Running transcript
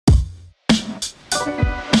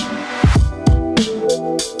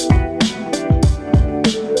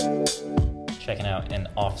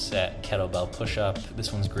offset kettlebell push-up.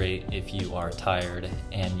 This one's great if you are tired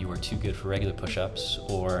and you are too good for regular push-ups,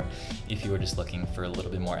 or if you are just looking for a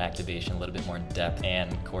little bit more activation, a little bit more depth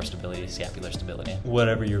and core stability, scapular stability.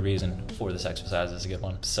 Whatever your reason for this exercise is a good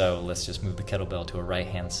one. So let's just move the kettlebell to a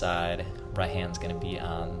right-hand side. Right hand's gonna be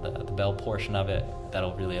on the bell portion of it.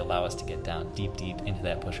 That'll really allow us to get down deep into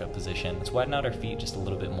that push-up position. Let's widen out our feet just a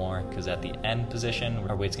little bit more, because at the end position,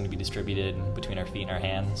 our weight's gonna be distributed between our feet and our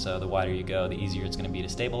hands. So the wider you go, the easier it's gonna be to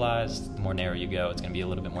stabilize. The more narrow you go, it's gonna be a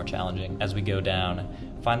little bit more challenging. As we go down,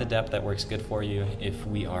 find the depth that works good for you. If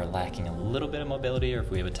we are lacking a little bit of mobility, or if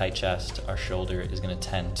we have a tight chest, our shoulder is gonna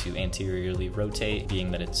tend to anteriorly rotate,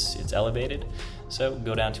 being that it's elevated. So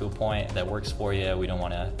go down to a point that works for you. We don't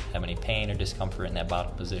wanna have any pain or discomfort in that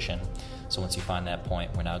bottom position. So once you find that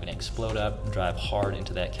point, we're now gonna explode up, drive hard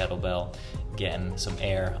into that kettlebell, getting some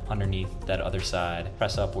air underneath that other side.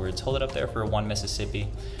 Press upwards, hold it up there for a 1 Mississippi.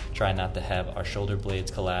 Try not to have our shoulder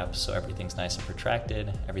blades collapse, so everything's nice and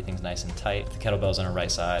protracted, everything's nice and tight. If the kettlebell's on our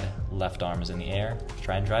right side, left arm is in the air.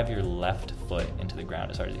 Try and drive your left foot into the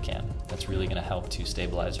ground as hard as you can. That's really gonna help to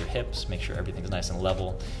stabilize your hips, make sure everything's nice and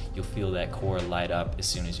level. You'll feel that core light up as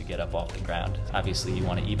soon as you get up off the ground. Obviously, you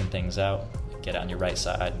wanna even things out. Get on your right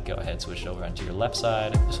side, go ahead, switch it over onto your left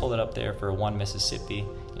side. Just hold it up there for 1 Mississippi.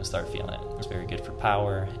 You'll start feeling it. It's very good for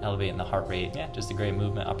power, elevating the heart rate. Yeah, just a great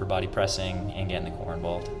movement, upper body pressing, and getting the core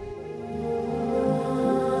involved.